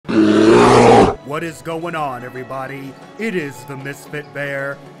What is going on, everybody? It is the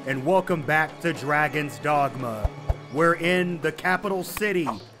Misfitbear, and welcome back to Dragon's Dogma. We're in the capital city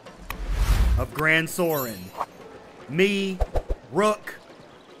of Gran Soren. Me, Rook,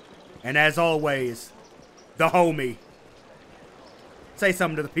 and as always, the homie. Say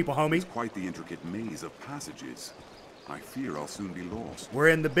something to the people, homie. It's quite the intricate maze of passages. I fear I'll soon be lost. We're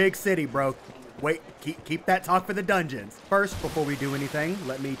in the big city, bro. Wait, keep that talk for the dungeons. First, before we do anything,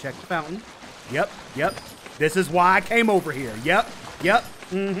 let me check the fountain. Yep. This is why I came over here. Yep. Yep.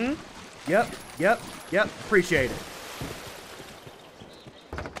 Appreciate it.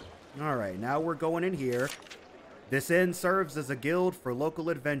 All right, now we're going in here. This inn serves as a guild for local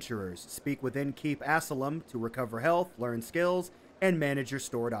adventurers. Speak with Innkeep Asylum to recover health, learn skills, and manage your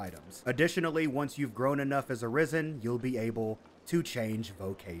stored items. Additionally, once you've grown enough as Arisen, you'll be able to change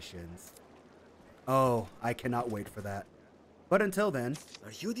vocations. Oh, I cannot wait for that. But until then...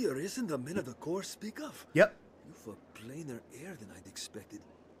 Are you the Arisen the men of the core speak of? Yep. You've a plainer air than I'd expected.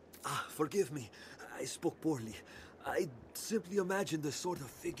 Forgive me. I spoke poorly. I simply imagined the sort of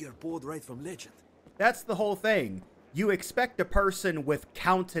figure pulled right from legend. That's the whole thing. You expect a person with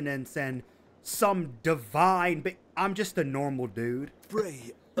countenance and some divine... I'm just a normal dude.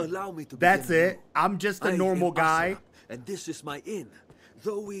 Pray, allow me to That's begin it. I'm just a normal guy. Asa, and this is my inn.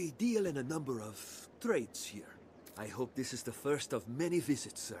 Though we deal in a number of trades here. I hope this is the first of many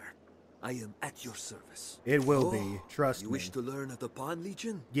visits, sir. I am at your service. It will be, trust me. You wish to learn of the Pawn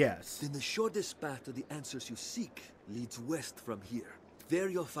Legion? Yes. Then the shortest path to the answers you seek leads west from here. There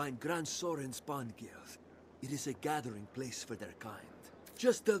you'll find Gran Soren's Pawn Guild. It is a gathering place for their kind.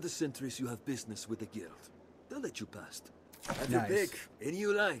 Just tell the sentries you have business with the guild. They'll let you past. Have your pick, any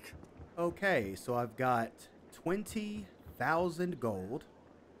you like. Okay, so I've got 20,000 gold.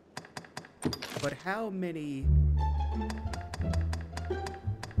 But how many...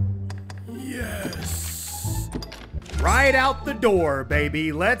 Yes! Right out the door,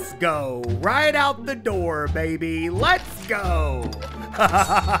 baby. Let's go. Right out the door, baby. Let's go.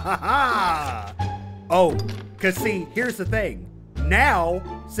 Oh, because see, here's the thing.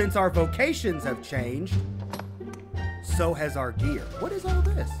 Now, since our vocations have changed, so has our gear. What is all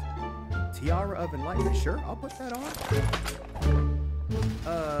this? Tiara of Enlightenment. Sure, I'll put that on.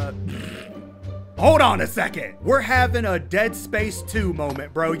 Hold on a second. We're having a Dead Space 2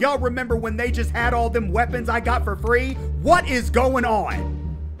 moment, bro. Y'all remember when they just had all them weapons I got for free? What is going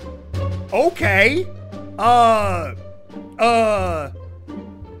on? Okay.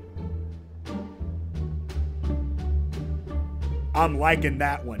 I'm liking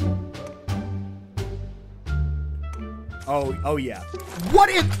that one. Oh yeah. What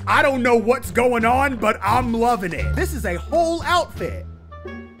if, I don't know what's going on, but I'm loving it. This is a whole outfit.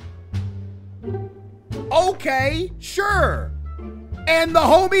 Okay, sure. And the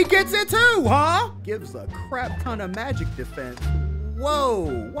homie gets it too, huh? Gives a crap ton of magic defense.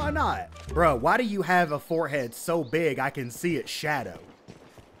 Whoa, why not? Bro, why do you have a forehead so big I can see its shadow?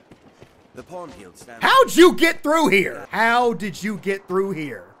 The Pawn Guild stands. How'd you get through here? How did you get through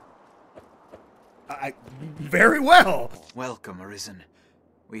here? Very well. Welcome, Arisen.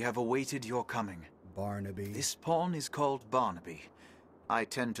 We have awaited your coming. Barnaby. This pawn is called Barnaby. I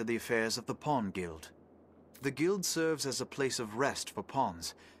tend to the affairs of the Pawn Guild. The guild serves as a place of rest for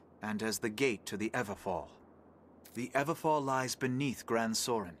pawns, and as the gate to the Everfall. The Everfall lies beneath Gran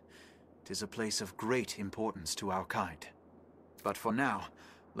Soren. 'Tis a place of great importance to our kind. But for now,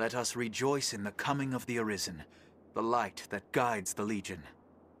 let us rejoice in the coming of the Arisen, the light that guides the Legion.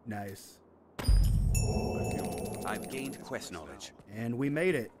 Nice. I've gained quest knowledge. And we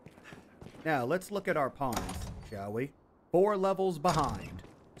made it. Now, let's look at our pawns, shall we? 4 levels behind.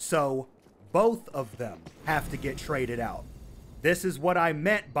 So, both of them have to get traded out. This is what I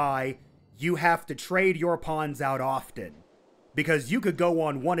meant by you have to trade your pawns out often. Because you could go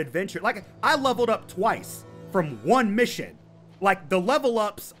on one adventure. Like, I leveled up twice from one mission. Like, the level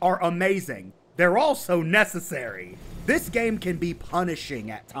ups are amazing. They're also necessary. This game can be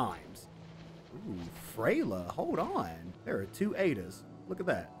punishing at times. Ooh, Freyla, hold on. There are 2 Adas. Look at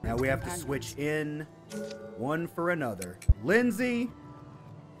that. Now we have to switch in one for another. Lindsay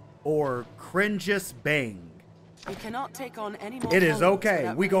or Cringus Bang. You cannot take on any more. It is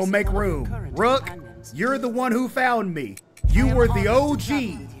okay. We gonna make room. Rook, you're the one who found me. You were the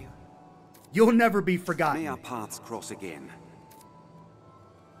OG. You'll never be forgotten. May our paths cross again.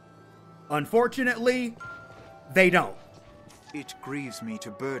 Unfortunately, they don't. It grieves me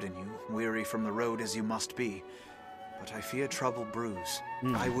to burden you, weary from the road as you must be, but I fear trouble brews.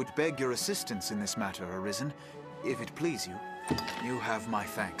 I would beg your assistance in this matter, Arisen. If it please you, you have my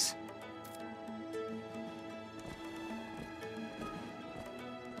thanks.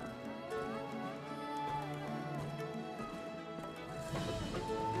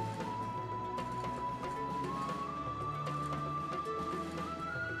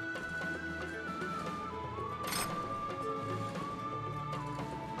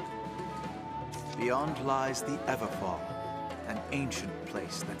 Beyond lies the Everfall, an ancient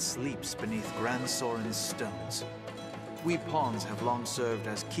place that sleeps beneath Grand Soren's stones. We pawns have long served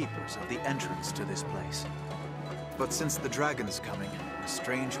as keepers of the entrance to this place. But since the dragon's coming, a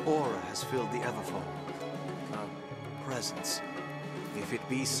strange aura has filled the Everfall. A presence. If it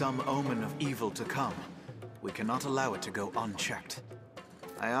be some omen of evil to come, we cannot allow it to go unchecked.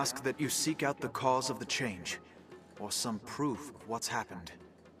 I ask that you seek out the cause of the change, or some proof of what's happened.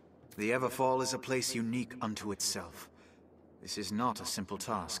 The Everfall is a place unique unto itself. This is not a simple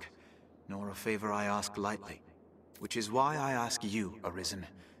task, nor a favor I ask lightly, which is why I ask you, Arisen.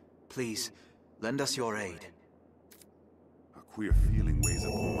 Please, lend us your aid. A queer feeling weighs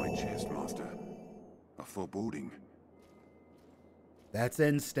upon my chest, Master. A foreboding. That's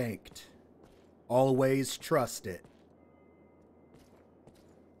instinct. Always trust it.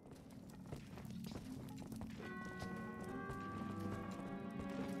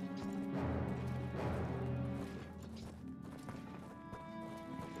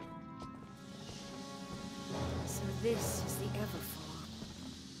 So this is the Everfall.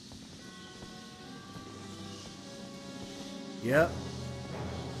 Yep.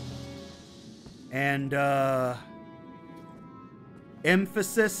 And,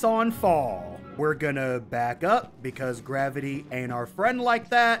 emphasis on fall. We're gonna back up because gravity ain't our friend like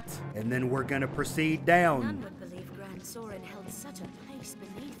that. And then we're gonna proceed down. None would believe Grand Soren held such a place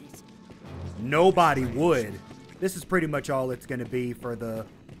beneath it. Nobody would. This is pretty much all it's gonna be for the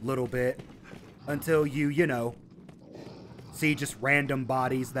little bit. Until you know, see just random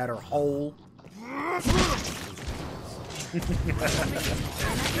bodies that are whole.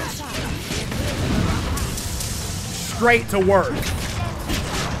 Straight to work.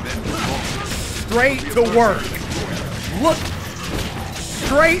 Straight to work. Look.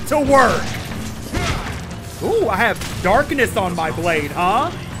 Straight to work. Ooh, I have darkness on my blade,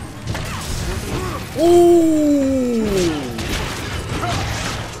 huh? Ooh.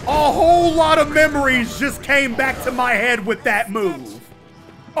 A whole lot of memories just came back to my head with that move.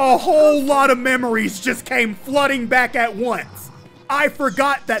 A whole lot of memories just came flooding back at once. I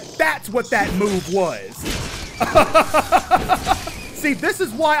forgot that that's what that move was. See, this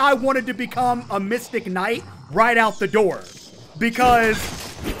is why I wanted to become a Mystic Knight right out the door. Because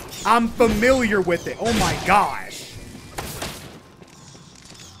I'm familiar with it. Oh my gosh.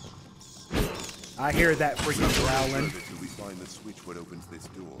 I hear that freaking growling. We find the switch what opens this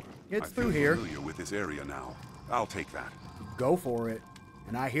door. It's I through feel here. familiar with this area now. I'll take that. Go for it.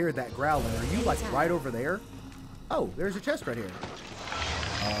 And I hear that growling. Are you like right over there? Oh, there's a chest right here.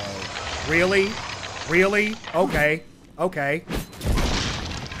 Really? Really? Okay. Okay.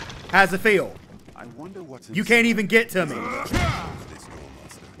 How's it feel? I wonder what's You can't even get to me. this door,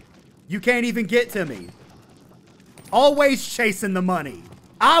 Master. You can't even get to me. Always chasing the money.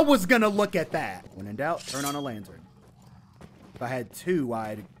 I was gonna look at that. When in doubt, turn on a lantern. If I had two,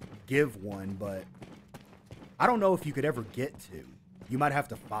 I'd give one, but I don't know if you could ever get two. You might have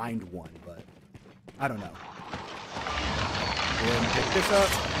to find one, but I don't know. Go ahead and pick this up.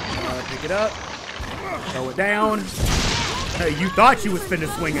 Pick it up. Throw it down. Hey, you thought you was finna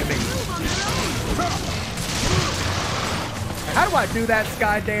swing at me. How do I do that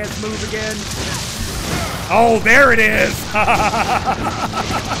sky dance move again? Oh, there it is.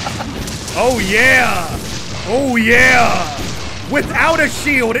 Oh, yeah. Oh, yeah. Without a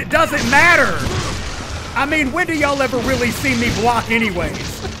shield, it doesn't matter. I mean, when do y'all ever really see me block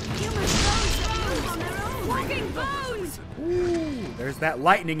anyways? Ooh, there's that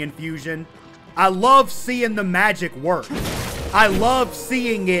lightning infusion. I love seeing the magic work. I love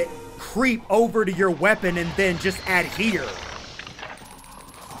seeing it creep over to your weapon and then just adhere.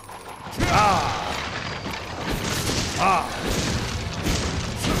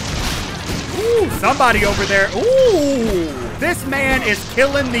 Ooh, somebody over there. Ooh, this man is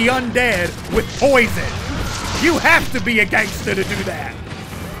killing the undead with poison. You have to be a gangster to do that.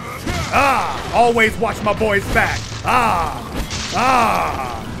 Always watch my boy's back.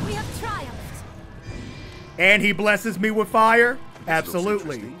 We have triumphed. And he blesses me with fire?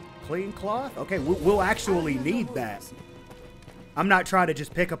 Absolutely. Clean cloth? Okay, we'll actually need that. I'm not trying to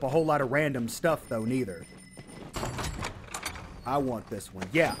just pick up a whole lot of random stuff, though, neither. I want this one.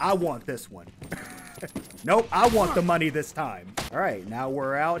 Yeah, I want this one. Nope, I want the money this time. All right, now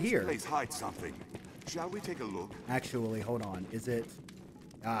we're out here. This place hides something. Shall we take a look? Actually, hold on. Is it?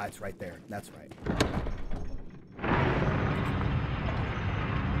 It's right there. That's right.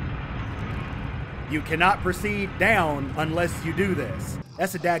 You cannot proceed down unless you do this.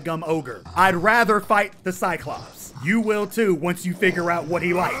 That's a dadgum ogre. I'd rather fight the Cyclops. You will too once you figure out what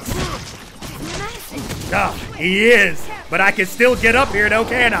he likes. Massive. Ah, he is. But I can still get up here though,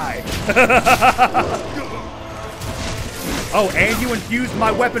 can I? Oh, and you infused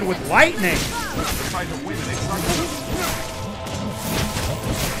my weapon with lightning.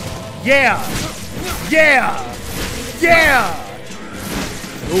 Yeah. Yeah. Yeah.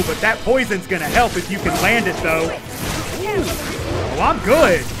 Ooh, but that poison's gonna help if you can land it though. Ooh. Oh, I'm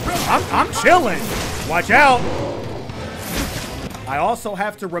good. I'm chilling. Watch out. I also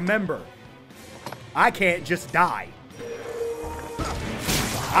have to remember, I can't just die.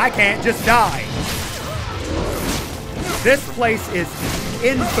 I can't just die. This place is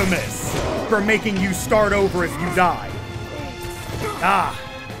infamous for making you start over if you die. Ah.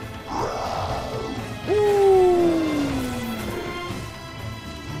 Ooh.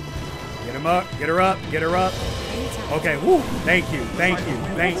 Get him up, get her up, get her up. Okay, woo. Thank you, thank you,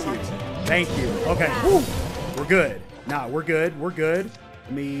 thank you, thank you. Okay, woo. We're good. Nah, we're good, we're good.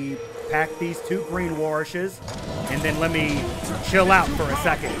 Let me pack these 2 green washes, and then let me chill out for a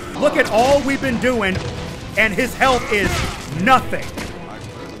second. Look at all we've been doing, and his health is nothing.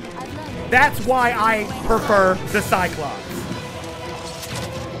 That's why I prefer the Cyclops.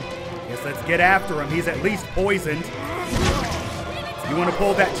 Guess let's get after him. He's at least poisoned. You want to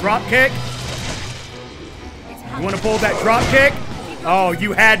pull that drop kick? You want to pull that drop kick? Oh,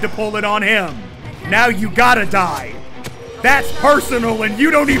 you had to pull it on him. Now you gotta die. That's personal and you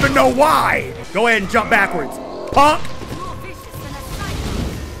don't even know why. Go ahead and jump backwards. Punk.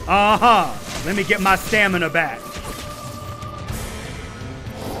 Uh-huh. Let me get my stamina back.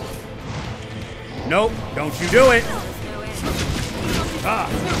 Nope. Don't you do it.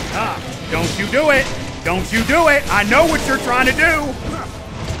 Don't you do it. Don't you do it. I know what you're trying to do.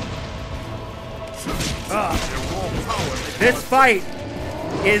 This fight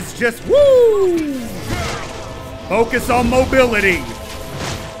is just woo. Focus on mobility.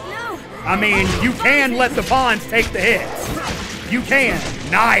 I mean, you can let the pawns take the hits. You can.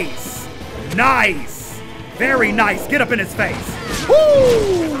 Nice. Nice. Very nice. Get up in his face.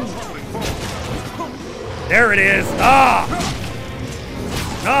 Woo! There it is.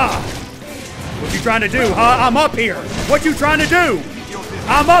 What you trying to do, huh? I'm up here. What you trying to do?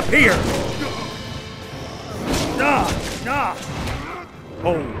 I'm up here.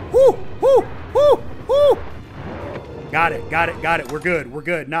 Oh. Woo! Woo! Woo! Woo! Got it, got it, got it. We're good, we're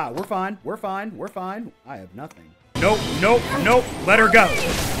good. Nah, we're fine, we're fine, we're fine. I have nothing. Nope, nope, nope. Let her go.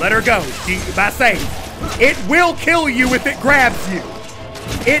 Let her go. I say, it will kill you if it grabs you.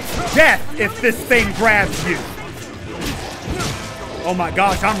 It's death if this thing grabs you. Oh my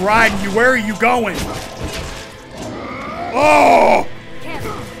gosh, I'm riding you. Where are you going? Oh!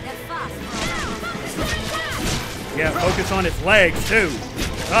 Yeah, focus on its legs too.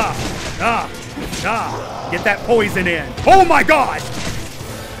 Get that poison in. Oh my gosh!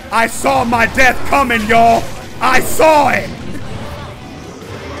 I saw my death coming, y'all. I saw it.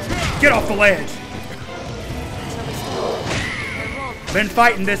 Get off the ledge. Been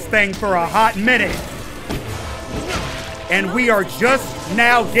fighting this thing for a hot minute. And we are just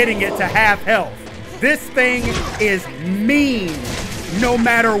now getting it to half health. This thing is mean no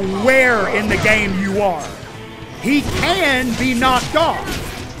matter where in the game you are. He can be knocked off.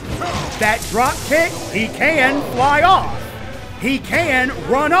 That drop kick, he can fly off. He can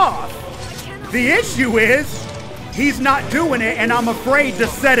run off. The issue is, he's not doing it and I'm afraid to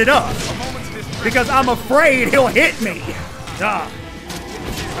set it up. Because I'm afraid he'll hit me.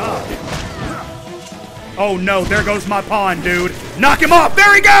 Oh no, there goes my pawn, dude. Knock him off,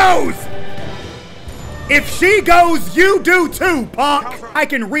 there he goes! If she goes, you do too, punk. I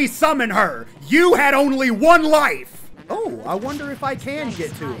can resummon her. You had only 1 life. Oh, I wonder if I can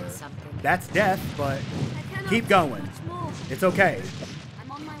get to her. That's death, but keep going. It's okay.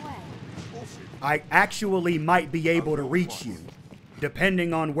 I actually might be able to reach you.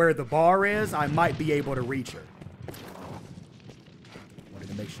 Depending on where the bar is, I might be able to reach her. Wanted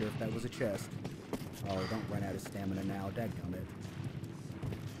to make sure if that was a chest. Oh, don't run out of stamina now. Dadgummit.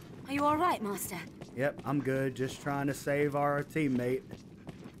 Are you all right, Master? Yep, I'm good. Just trying to save our teammate.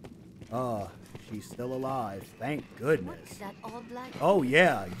 She's still alive. Thank goodness. That odd light? Oh,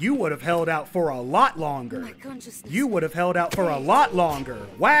 yeah. You would have held out for a lot longer. My consciousness. You would have held out for a lot longer.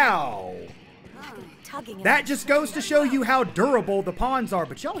 Wow. That just goes to show you how durable the pawns are.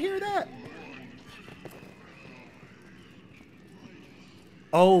 But y'all hear that?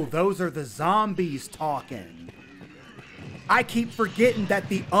 Oh, those are the zombies talking. I keep forgetting that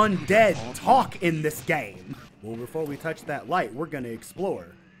the undead talk in this game. Well, before we touch that light, we're going to explore.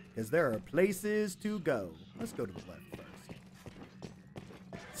 Because there are places to go. Let's go to the left first.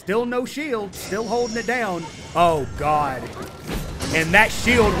 Still no shield. Still holding it down. Oh, God. and that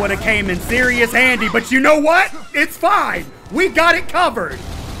shield would have came in serious handy. But you know what? It's fine. We got it covered.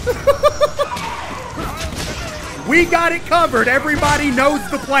 We got it covered. Everybody knows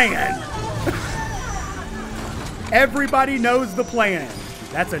the plan. Everybody knows the plan.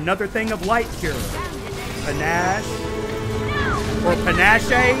 That's another thing of light cure. Panache. Or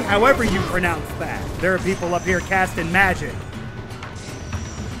panache, however you pronounce that. There are people up here casting magic.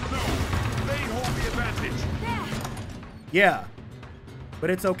 Yeah, but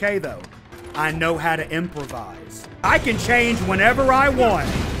it's okay though. I know how to improvise. I can change whenever I want.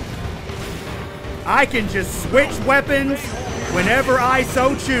 I can just switch weapons whenever I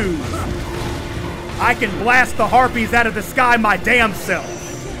so choose. I can blast the harpies out of the sky my damn self.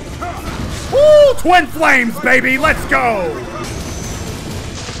 Woo! Twin flames, baby! Let's go!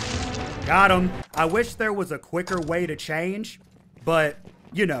 Got him. I wish there was a quicker way to change, but,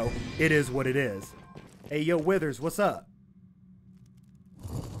 you know, it is what it is. Hey, yo, Withers, what's up?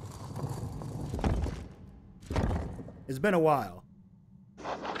 It's been a while.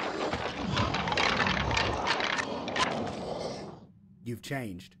 You've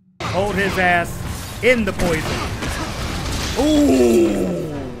changed. Hold his ass in the poison. Ooh!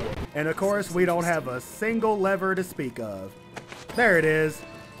 And of course, we don't have a single lever to speak of. There it is.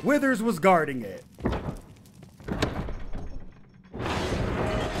 Withers was guarding it.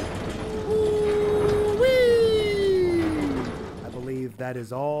 Ooh-wee! I believe that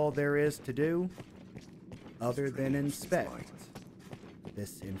is all there is to do, other than inspect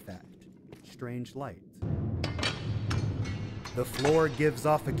this, in fact, strange light. The floor gives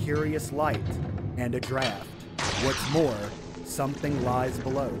off a curious light and a draft. What's more, something lies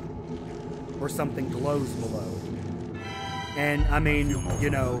below. Or something glows below. And, I mean, you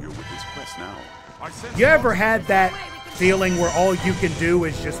know, you ever had that feeling where all you can do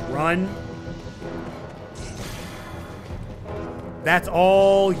is just run? That's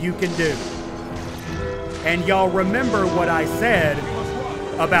all you can do. And y'all remember what I said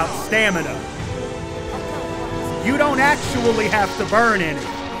about stamina. You don't actually have to burn any.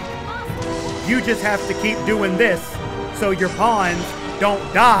 You just have to keep doing this so your pawns don't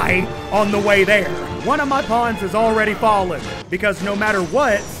die on the way there. One of my pawns has already fallen because no matter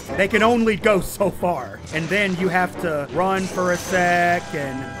what, they can only go so far. And then you have to run for a sec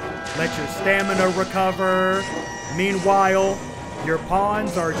and let your stamina recover. Meanwhile, your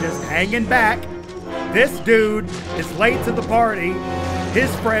pawns are just hanging back. This dude is late to the party.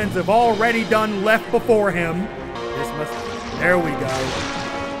 His friends have already done left before him. This must, there we go.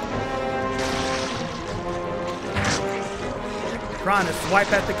 Trying to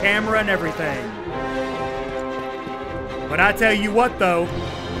swipe at the camera and everything. But I tell you what though,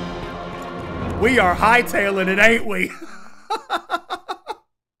 we are hightailing it, ain't we?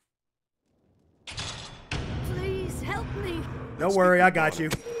 Please help me. Don't worry, I got you.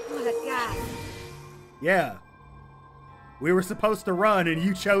 What a guy. Yeah. We were supposed to run and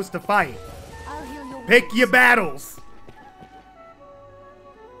you chose to fight. I'll heal your Pick wounds. your battles.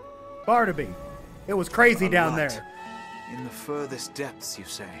 Barnaby, it was crazy down there. In the furthest depths, you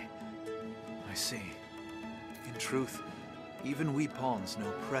say? I see. In truth, even we pawns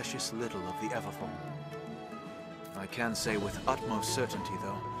know precious little of the Everfall. I can say with utmost certainty,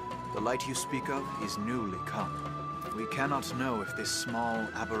 though, the light you speak of is newly come. We cannot know if this small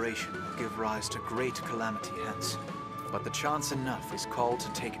aberration will give rise to great calamity hence, but the chance enough is called to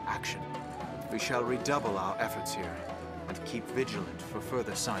take action. We shall redouble our efforts here, and keep vigilant for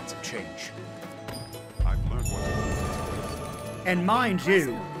further signs of change. I've learned what to do. And mind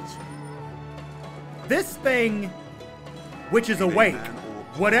you, this thing, which is awake,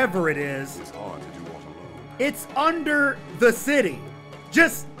 whatever it is, It's hard to do what alone. it's under the city.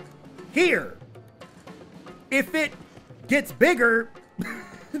 Just here. If it gets bigger,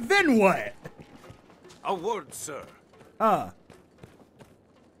 then what? A word, sir. Huh.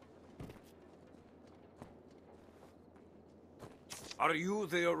 Are you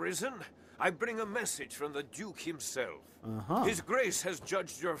the Arisen? I bring a message from the Duke himself. His Grace has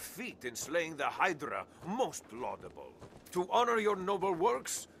judged your feat in slaying the Hydra most laudable. To honor your noble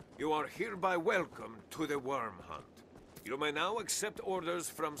works, you are hereby welcome to the Worm Hunt. You may now accept orders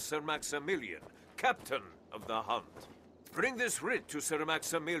from Sir Maximilian, Captain of the Hunt. Bring this writ to Sir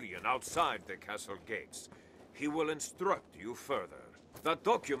Maximilian outside the castle gates. He will instruct you further. The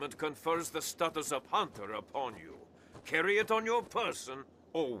document confers the status of Hunter upon you. Carry it on your person,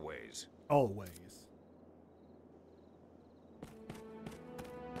 always. Always.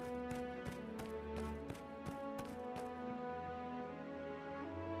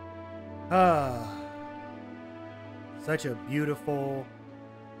 Such a beautiful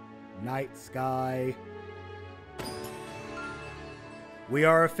night sky. We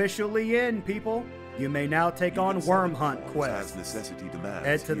are officially in, people. You may now take on Worm Hunt quests.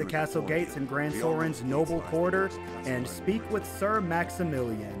 Head to the castle gates in Grand Soren's noble quarter and speak with Sir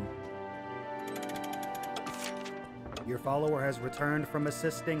Maximilian. Your follower has returned from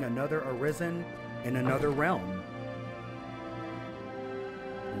assisting another Arisen in another realm.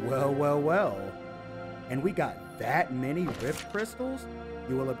 Well, well, well. And we got that many Rift Crystals?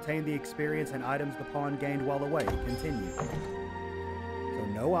 You will obtain the experience and items the pawn gained while away. Continue. So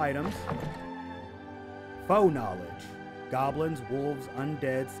no items. Foe knowledge. Goblins, wolves,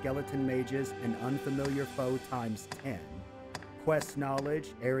 undead, skeleton mages, and unfamiliar foe times 10. Quest knowledge,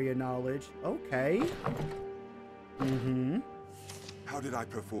 area knowledge. Okay. How did I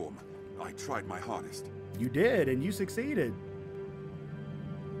perform? I tried my hardest. You did, and you succeeded.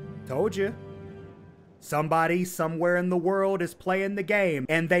 Told you. Somebody somewhere in the world is playing the game,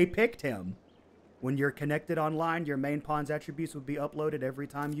 and they picked him. When you're connected online, your main pawn's attributes will be uploaded every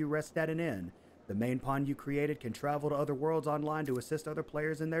time you rest at an inn. The main pawn you created can travel to other worlds online to assist other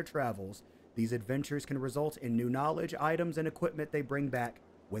players in their travels. These adventures can result in new knowledge, items, and equipment they bring back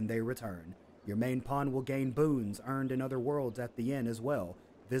when they return. Your main pawn will gain boons earned in other worlds at the inn as well.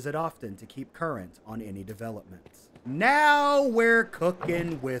 Visit often to keep current on any developments. Now we're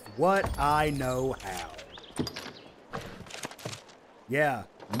cooking with what I know how. Yeah,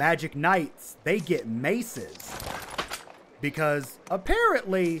 Magic Knights, they get maces. Because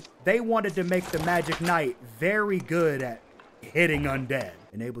apparently they wanted to make the Magic Knight very good at hitting undead.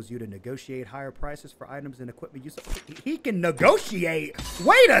 Enables you to negotiate higher prices for items and equipment you he can negotiate.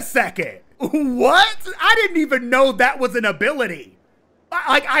 Wait a second. What? I didn't even know that was an ability.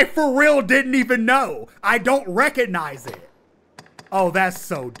 I for real didn't even know. I don't recognize it. Oh, that's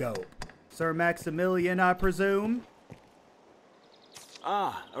so dope. Sir Maximilian, I presume?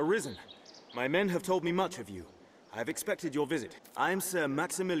 Ah, Arisen. My men have told me much of you. I have expected your visit. I am Sir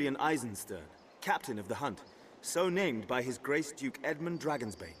Maximilian Eisenstern, captain of the hunt, so named by His Grace Duke Edmund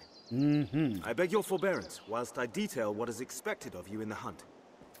Dragonsbane. I beg your forbearance whilst I detail what is expected of you in the hunt.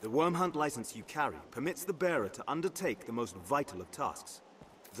 The worm hunt license you carry permits the bearer to undertake the most vital of tasks.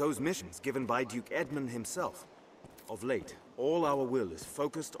 Those missions given by Duke Edmund himself. Of late, all our will is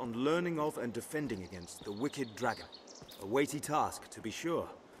focused on learning of and defending against the wicked dragon. A weighty task, to be sure,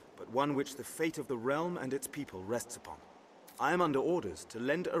 but one which the fate of the realm and its people rests upon. I am under orders to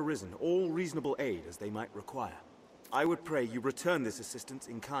lend Arisen all reasonable aid as they might require. I would pray you return this assistance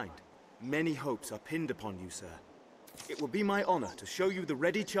in kind. Many hopes are pinned upon you, sir. It will be my honor to show you the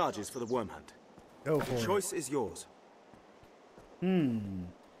ready charges for the worm hunt. Go for it. The choice is yours.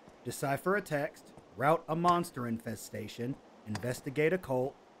 Decipher a text, route a monster infestation, investigate a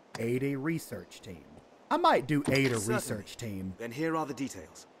cult, aid a research team. I might do aid a research team. Then here are the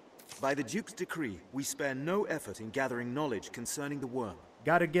details. By the Duke's decree, we spare no effort in gathering knowledge concerning the worm.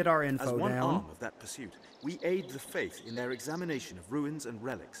 Gotta get our info down. As one down. arm of that pursuit, we aid the faith in their examination of ruins and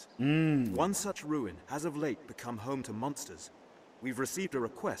relics. One such ruin has of late become home to monsters. We've received a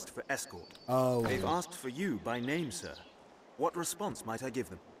request for escort. Oh. They've asked for you by name, sir. What response might I give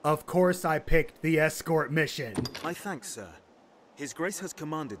them? Of course I picked the escort mission. My thanks, sir. His Grace has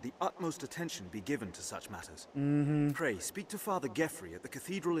commanded the utmost attention be given to such matters. Pray, speak to Father Geoffrey at the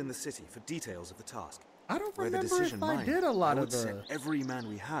cathedral in the city for details of the task. I don't Where the remember decision if I lies, did a lot I of would set the... every man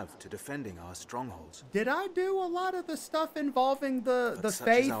we have to defending our strongholds. Did I do a lot of the stuff involving the Such is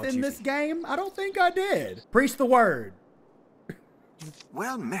faith our in this duty. game? I don't think I did. Preach the word.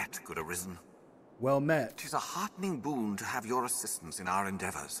 Well met, good Arisen. Well met. 'Tis a heartening boon to have your assistance in our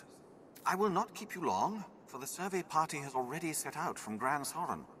endeavors. I will not keep you long, for the survey party has already set out from Grand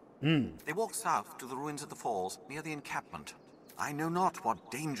Soren. They walk south to the ruins of the falls near the encampment. I know not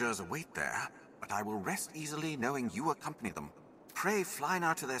what dangers await there, but I will rest easily knowing you accompany them. Pray fly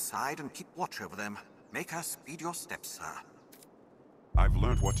now to their side and keep watch over them. Make us speed your steps, sir. I've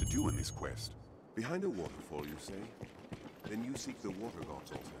learned what to do in this quest. Behind a waterfall, you say? Then you seek the water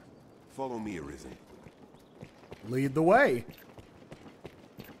god's altar. Follow me, Arisen. Lead the way.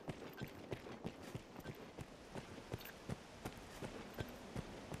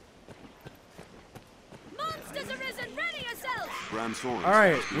 Monsters Arisen, ready yourself! Grand Soren. All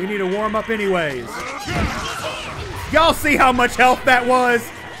right, we need to warm up anyways. Y'all see how much health that was?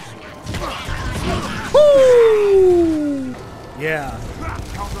 Woo! Yeah.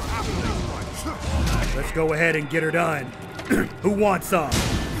 Let's go ahead and get her done. Who wants some?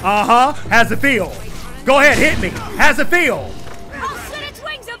 Uh-huh. How's it feel? Go ahead, hit me. How's it feel? I'll set its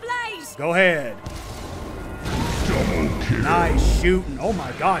wings ablaze! Go ahead. Nice shooting. Oh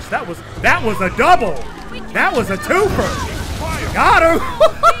my gosh, that was a double. That was a twofer. Got her.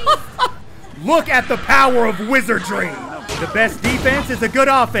 Look at the power of wizardry. The best defense is a good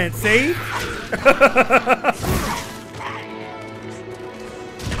offense, see?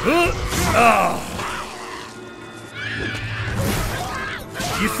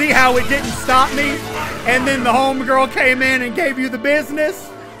 You see how it didn't stop me? And then the homegirl came in and gave you the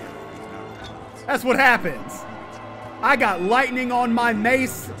business? That's what happens. I got lightning on my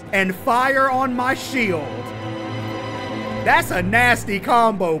mace and fire on my shield. That's a nasty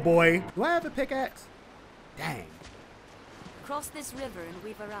combo, boy. Do I have a pickaxe? Dang. Cross this river and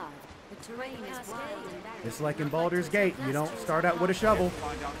we've arrived. The terrain is wild and barren. It's like in Baldur's Gate. You don't start out with a shovel.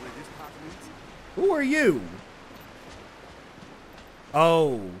 Who are you?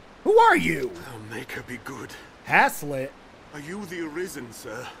 Oh. Who are you? Our maker be good. Haslet? Are you the Arisen,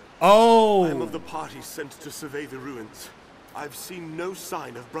 sir? Oh. I am of the party sent to survey the ruins. I've seen no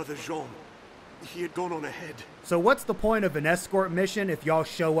sign of Brother Jean. He had gone on ahead. So what's the point of an escort mission if y'all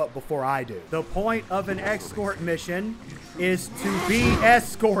show up before I do? The point of an escort mission is to be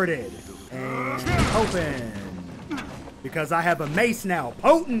escorted. And open. Because I have a mace now.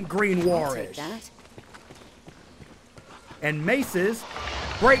 Potent green warish. And maces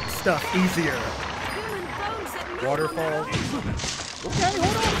break stuff easier. Waterfall. Okay,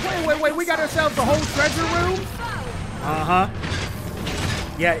 hold on. Wait. We got ourselves a whole treasure room? Uh-huh.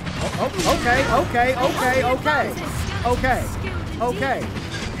 Yeah. Okay.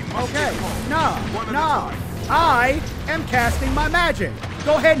 Nah. I am casting my magic.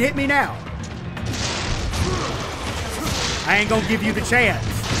 Go ahead and hit me now. I ain't gonna give you the chance.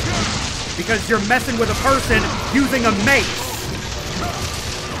 Because you're messing with a person using a mace.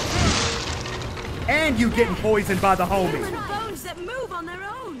 And you getting poisoned by the homie. Bones that move on their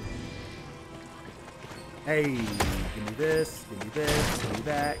own. Hey, give me this, give me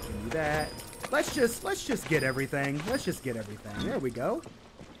that, give me that. Let's just get everything. Let's just get everything. There we go.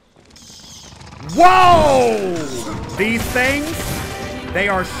 Whoa! These things, they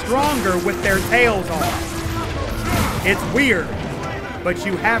are stronger with their tails on. It's weird, but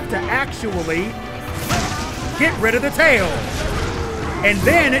you have to actually get rid of the tail. And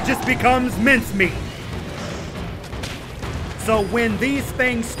then it just becomes mincemeat. So when these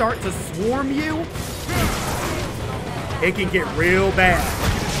things start to swarm you, it can get real bad.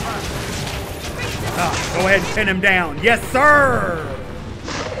 Go ahead and pin him down. Yes, sir!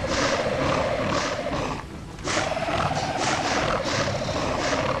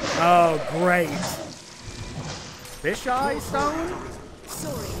 Oh, great. Fisheye stone?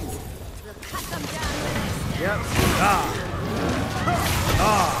 Yep.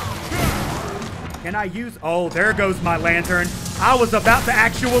 Can I use... Oh, there goes my lantern. I was about to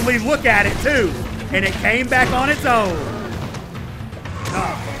actually look at it, too. And it came back on its own.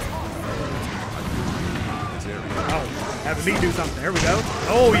 Oh, having me do something. There we go.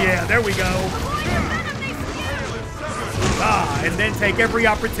 Oh, yeah, there we go. And then take every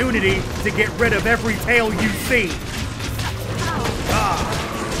opportunity to get rid of every tail you see.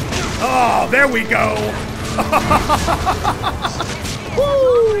 Oh, there we go.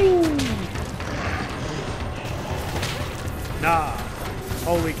 Woo! Nah,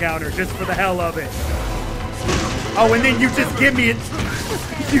 holy counter, just for the hell of it. Oh, and then you just give me it.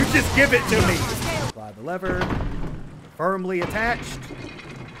 You just give it to me. Apply the lever. Firmly attached.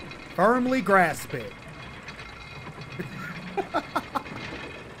 Firmly grasp it.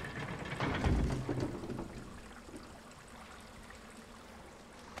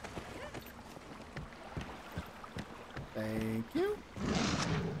 Thank you.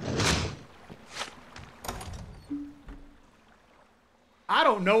 I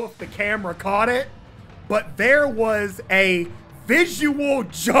don't know if the camera caught it, but there was a visual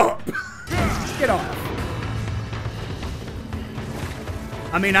jump. Get off.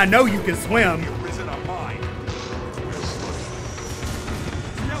 I mean, I know you can swim.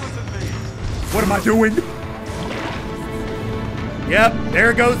 What am I doing? Yep,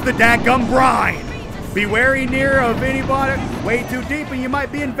 there goes the dadgum brine. Be wary near of anybody way too deep and you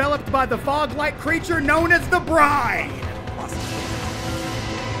might be enveloped by the fog-like creature known as the brine.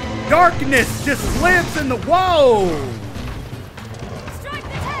 Darkness just lives in the... Whoa! Strike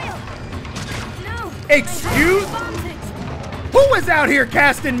the tail. No. Excuse? Who is out here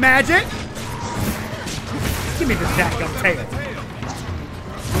casting magic? Give me the dadgum tail.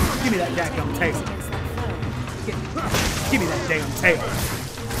 Give me that dadgum tail. Give me that damn tail.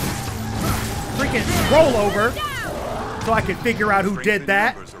 Freaking scroll over so I can figure out who did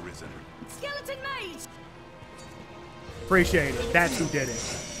that. Skeleton mage. Appreciate it. That's who did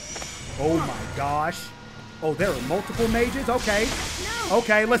it. Oh my gosh. Oh, there are multiple mages? Okay.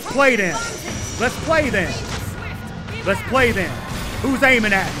 Okay, let's play then. Let's play then. Let's play then. Who's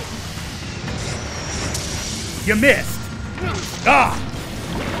aiming at me? You missed. Ah!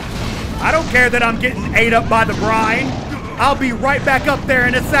 I don't care that I'm getting ate up by the brine. I'll be right back up there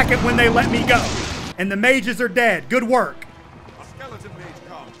in a second when they let me go. And the mages are dead. Good work. A skeleton mage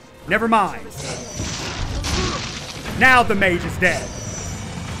comes. Never mind. Now the mage is dead.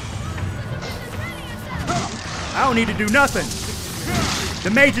 I don't need to do nothing.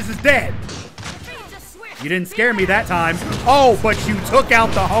 The mages is dead. You didn't scare me that time. Oh, but you took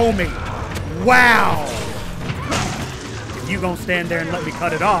out the homie. Wow. If you gonna stand there and let me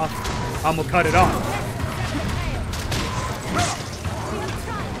cut it off, I'm gonna cut it off.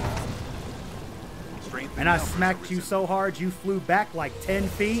 And I smacked you so hard you flew back like 10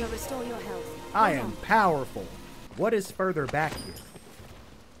 feet. I am powerful. What is further back here?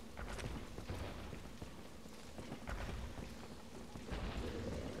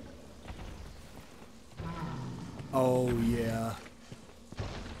 Oh, yeah.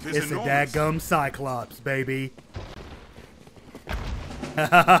 It's a dadgum Cyclops, baby.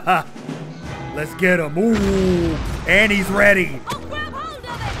 Let's get him. Ooh, and he's ready. Oh, grab hold of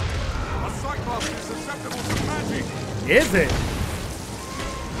it! A Cyclops is susceptible to magic. Is it?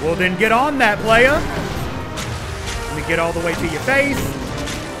 Well, then get on that, player. Let me get all the way to your face.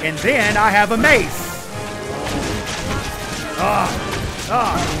 And then I have a mace.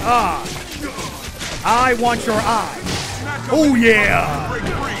 I want your eye. Oh, yeah.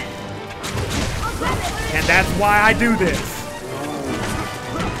 And that's why I do this.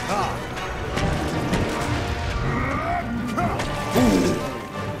 Ooh.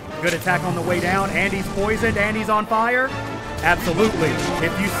 Good attack on the way down. And he's poisoned and he's on fire. Absolutely.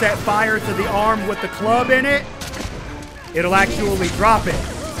 If you set fire to the arm with the club in it, it'll actually drop it.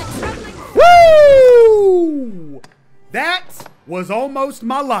 Woo! That was almost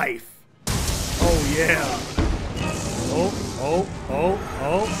my life. Oh, yeah. Oh, oh, oh,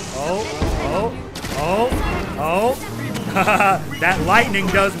 oh, oh, oh, oh, oh. That lightning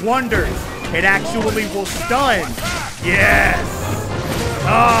does wonders. It actually will stun. Yes.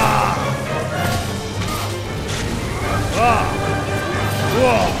 Ah. Ah.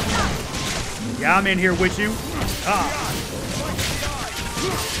 Whoa. Yeah, I'm in here with you. Ah.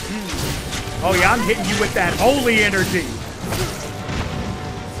 Oh, yeah, I'm hitting you with that holy energy.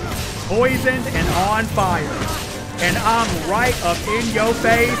 Poisoned and on fire. And I'm right up in your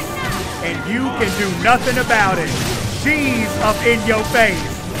face, and you can do nothing about it. She's up in your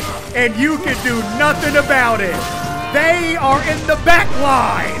face, and you can do nothing about it. They are in the back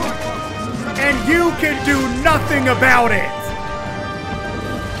line, and you can do nothing about it.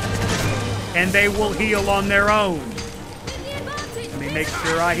 And they will heal on their own. Let me make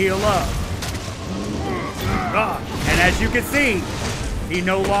sure I heal up. And as you can see, he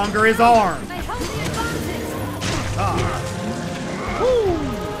no longer is armed.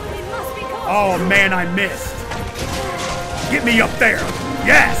 Oh man, I missed. Get me up there.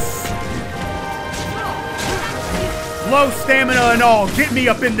 Yes. Low stamina and all. Get me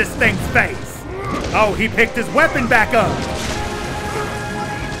up in this thing's face. Oh, he picked his weapon back up.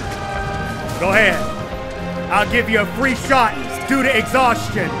 Go ahead. I'll give you a free shot due to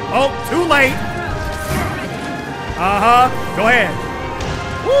exhaustion. Oh, too late. Uh-huh. Go ahead.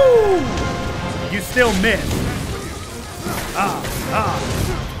 Woo! You still miss.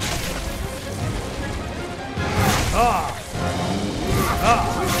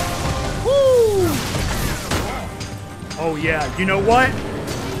 Woo! Oh yeah, you know what?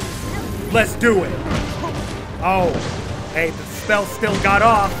 Let's do it. Oh, hey, the spell still got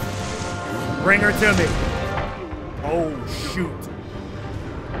off. Bring her to me. Oh shoot.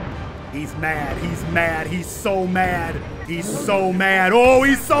 He's mad, he's mad, he's so mad. He's so mad. Oh,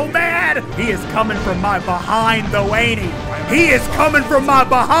 he's so mad. He is coming from my behind though, ain't he? He is coming from my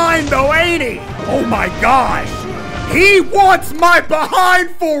behind though, ain't he? Oh my gosh. He wants my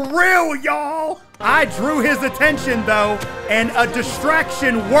behind for real, y'all. I drew his attention though, and a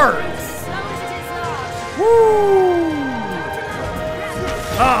distraction works. Woo!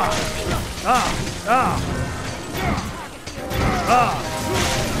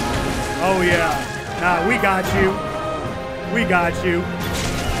 Oh yeah. Nah, we got you. We got you.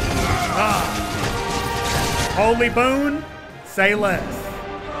 Holy boon, say less.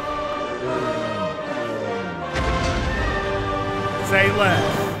 Say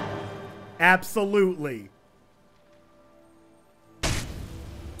less. Absolutely.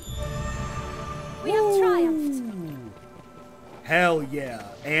 We have triumphed. Hell yeah.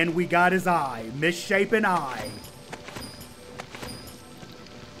 And we got his eye. Misshapen eye.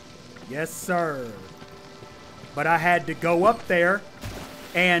 Yes, sir. But I had to go up there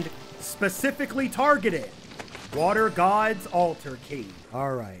and specifically target it. Water God's altar key.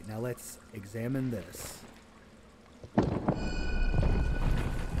 All right, now let's examine this.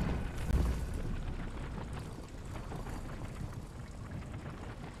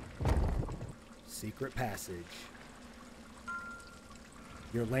 Secret passage.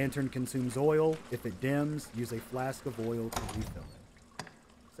 Your lantern consumes oil. If it dims, use a flask of oil to refill it.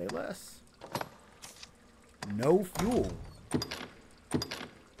 Say less. No fuel.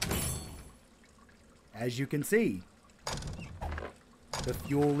 As you can see, the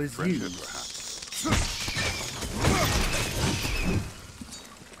fuel is used.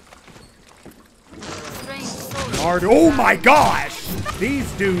 Oh my gosh!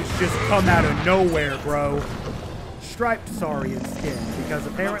 These dudes just come out of nowhere, bro. Striped saurian skin, because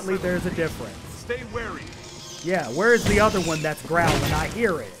apparently there's a difference. Stay wary. Yeah, where's the other one that's growling? I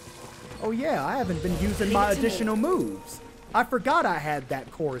hear it. Oh yeah, I haven't been using my additional moves. I forgot I had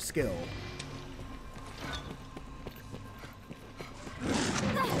that core skill.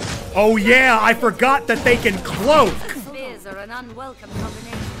 Oh yeah, I forgot that they can cloak. Spears are an unwelcome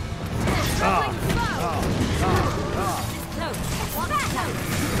combination.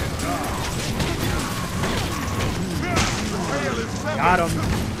 Got him.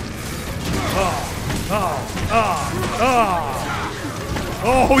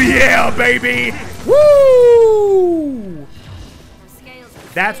 Oh yeah, baby! Woo!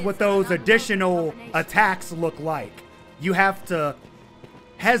 That's what those additional attacks look like. You have to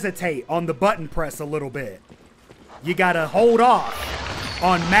hesitate on the button press a little bit. You gotta hold off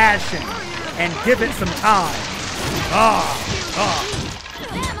on mashing and give it some time.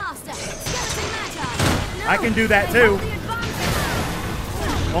 I can do that too.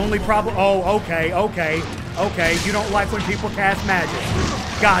 Only problem. Oh, okay. You don't like when people cast magic.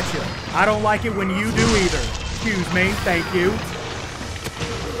 Gotcha. I don't like it when you do either. Excuse me. Thank you.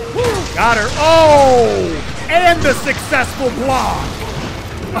 Woo, got her. Oh! And the successful block.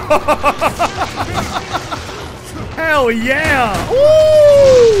 Hell yeah.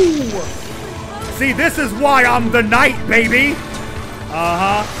 Woo! See, this is why I'm the knight, baby.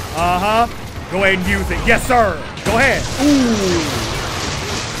 Go ahead and use it. Yes, sir. Go ahead. Ooh.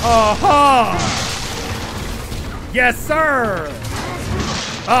 Yes, sir.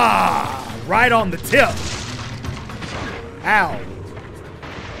 Right on the tip. Ow.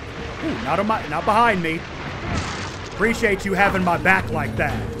 Ooh, not behind me. Appreciate you having my back like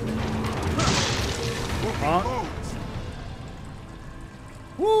that.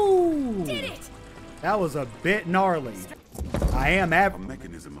 Woo. Did it. That was a bit gnarly. I am a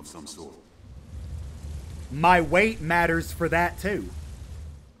mechanism of some sort. My weight matters for that too.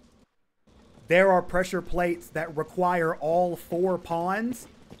 There are pressure plates that require all 4 pawns,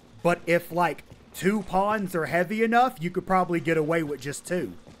 but if like 2 pawns are heavy enough, you could probably get away with just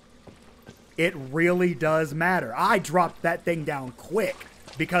 2. It really does matter. I dropped that thing down quick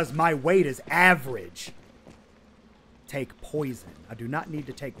because my weight is average. Take poison. I do not need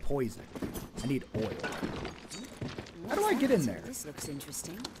to take poison. I need oil. How do I get in there? This looks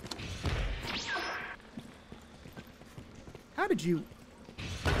interesting. How did you...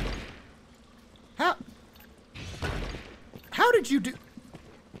 How did you do...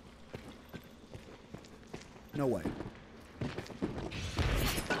 No way.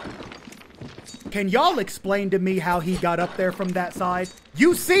 Can y'all explain to me how he got up there from that side?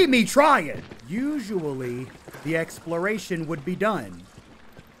 You see me try it! Usually, the exploration would be done.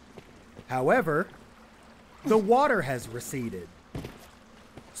 However, the water has receded.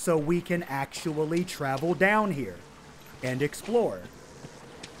 So we can actually travel down here and explore.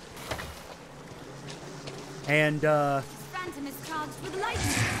 And, Phantom is charged with lightning.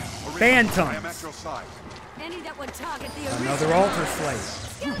 Phantoms. I am at your side. Any that would target the Arisen. Another altar slave.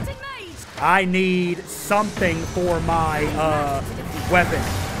 Skeleton mage. I need something for my, weapon.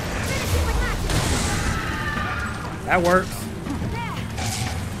 That works. There.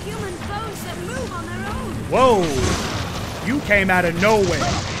 Human bones that move on their own. Whoa. You came out of nowhere.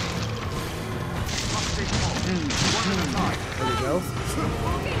 There we go.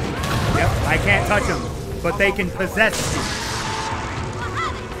 Yep, I can't touch them, but they can possess you.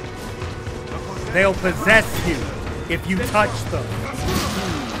 They'll possess you if you touch them.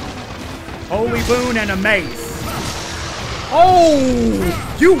 Holy boon and a mace.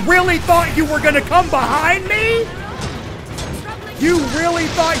 Oh! You really thought you were gonna come behind me? You really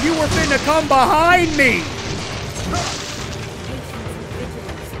thought you were finna come behind me?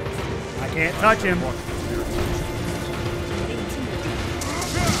 I can't touch him.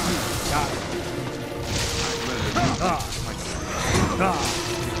 Got it.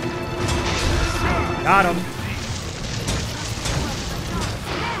 Got him.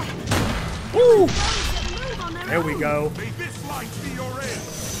 Woo! There we go.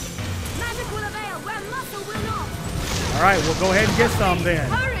 All right, we'll go ahead and get some then.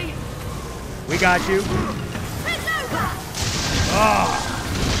 Hurry! We got you.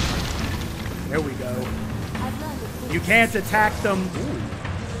 There we go. You can't attack them.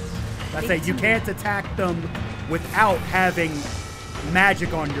 Ooh. I say you can't attack them without having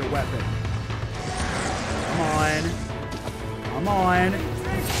magic on your weapon. Come on. Come on.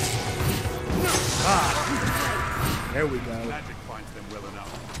 Ah. There we go. Magic finds them well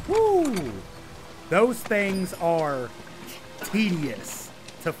enough. Woo! Those things are tedious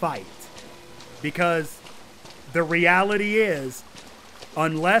to fight. Because the reality is,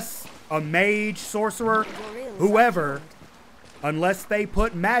 unless a mage, sorcerer, whoever, unless they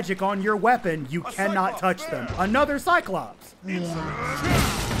put magic on your weapon, you cannot touch them. Another Cyclops. You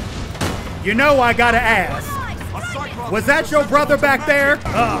know I gotta ask. Was that your brother back there?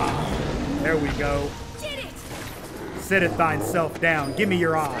 Ah, there we go. Sitteth thine self down. Give me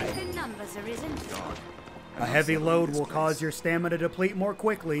your eye. A heavy load will cause your stamina to deplete more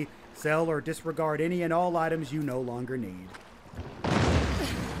quickly. Sell or disregard any and all items you no longer need.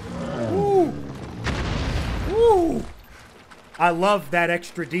 Ooh. Ooh. I love that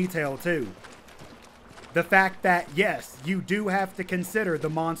extra detail too. The fact that, yes, you do have to consider the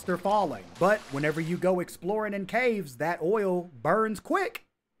monster falling, but whenever you go exploring in caves, that oil burns quick.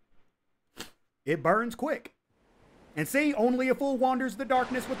 It burns quick. And see, only a fool wanders the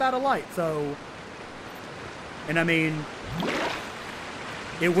darkness without a light, so... And I mean,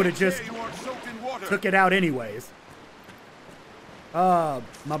 it would have just took it out anyways. My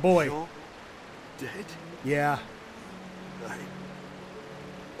boy. You're dead? Yeah.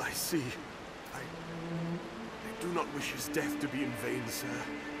 I see. I do not wish his death to be in vain, sir.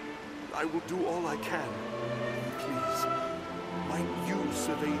 I will do all I can. Please, might you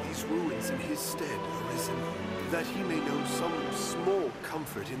survey these ruins in his stead, Arisen, that he may know some small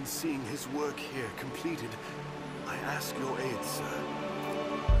comfort in seeing his work here completed. I ask your aid, sir.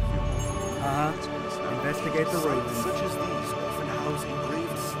 Investigate the ruins. Sites such as these often house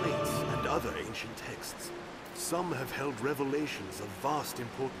engraved slates and other ancient texts. Some have held revelations of vast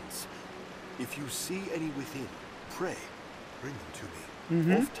importance. If you see any within, pray, bring them to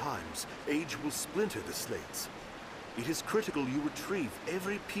me. Oft times, age will splinter the slates. It is critical you retrieve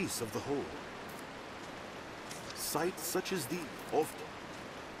every piece of the whole. Sites such as these often...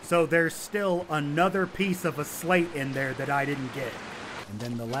 So there's still another piece of a slate in there that I didn't get. And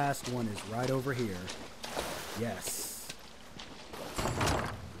then the last one is right over here. Yes.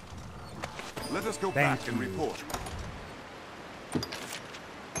 Let us go back and report.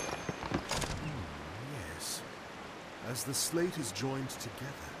 Yes. As the slate is joined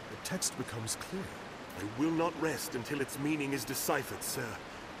together, the text becomes clear. I will not rest until its meaning is deciphered, sir.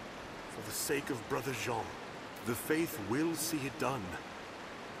 For the sake of Brother Jean, the faith will see it done.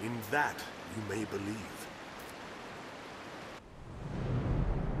 In that you may believe.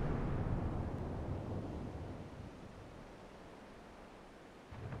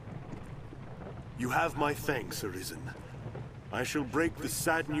 You have my thanks, Arisen. I shall break the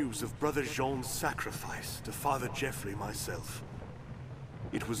sad news of Brother Jean's sacrifice to Father Geoffrey myself.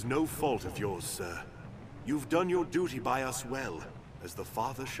 It was no fault of yours, sir. You've done your duty by us well, as the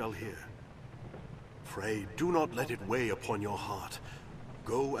Father shall hear. Pray, do not let it weigh upon your heart.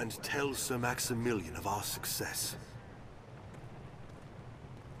 Go and tell Sir Maximilian of our success.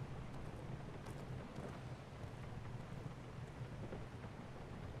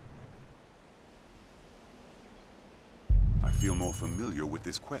 I feel more familiar with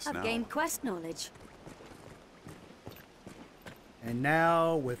this quest now. I've gained quest knowledge. And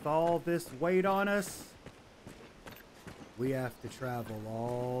now, with all this weight on us, we have to travel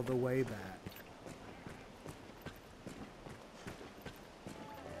all the way back.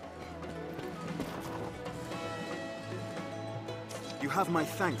 You have my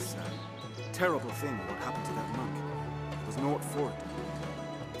thanks, sir. Terrible thing what happened to that monk. There was naught for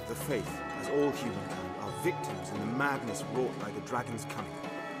it. The faith, as all humankind, are victims in the madness wrought by the dragon's cunning.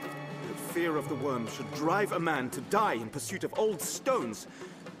 The fear of the worm should drive a man to die in pursuit of old stones.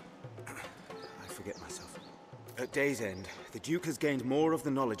 I forget myself. At day's end, the Duke has gained more of the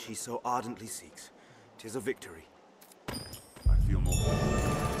knowledge he so ardently seeks. 'Tis a victory. I feel more familiar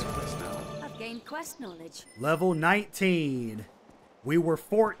with this quest now. I've gained quest knowledge. Level 19. We were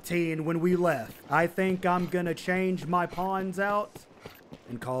 14 when we left. I think I'm gonna change my pawns out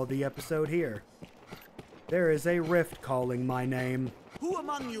and call the episode here. There is a rift calling my name. Who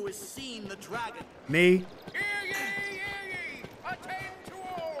among you has seen the dragon? Me? Hear ye, hear ye! Attend to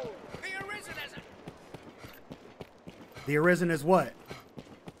all! The Arisen is... The Arisen is what?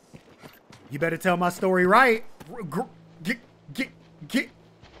 You better tell my story right. Get.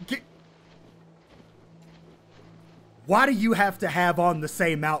 Why do you have to have on the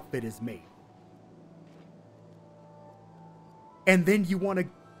same outfit as me? And then you want to...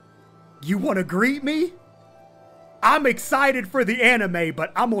 You want to greet me? I'm excited for the anime,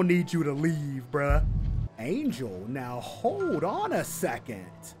 but I'm gonna need you to leave, bruh. Angel, now hold on a second.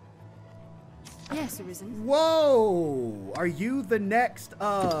 Yes, Arisen. Whoa! Are you the next,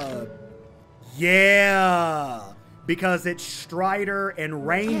 yeah! Because it's Strider and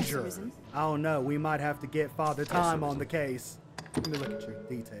Ranger. Yes, Arisen. I don't know, we might have to get Father Time on the case. Let me look at your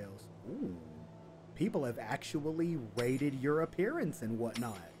details. Ooh. People have actually rated your appearance and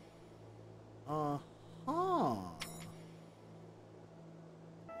whatnot. Uh-huh.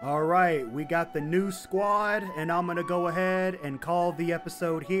 All right, we got the new squad, and I'm gonna go ahead and call the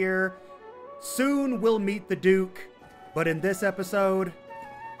episode here. Soon we'll meet the Duke, but in this episode,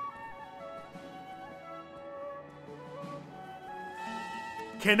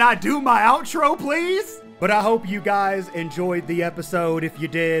 can I do my outro, please? But I hope you guys enjoyed the episode. If you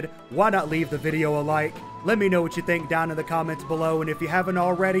did, why not leave the video a like? Let me know what you think down in the comments below. And if you haven't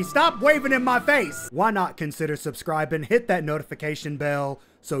already, stop waving in my face. Why not consider subscribing, hit that notification bell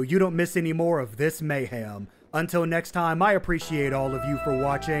so you don't miss any more of this mayhem. Until next time, I appreciate all of you for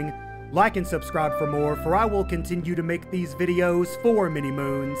watching. Like and subscribe for more, for I will continue to make these videos for many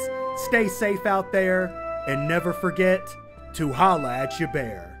moons. Stay safe out there, and never forget to holla at your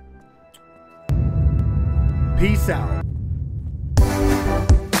bear. Peace out.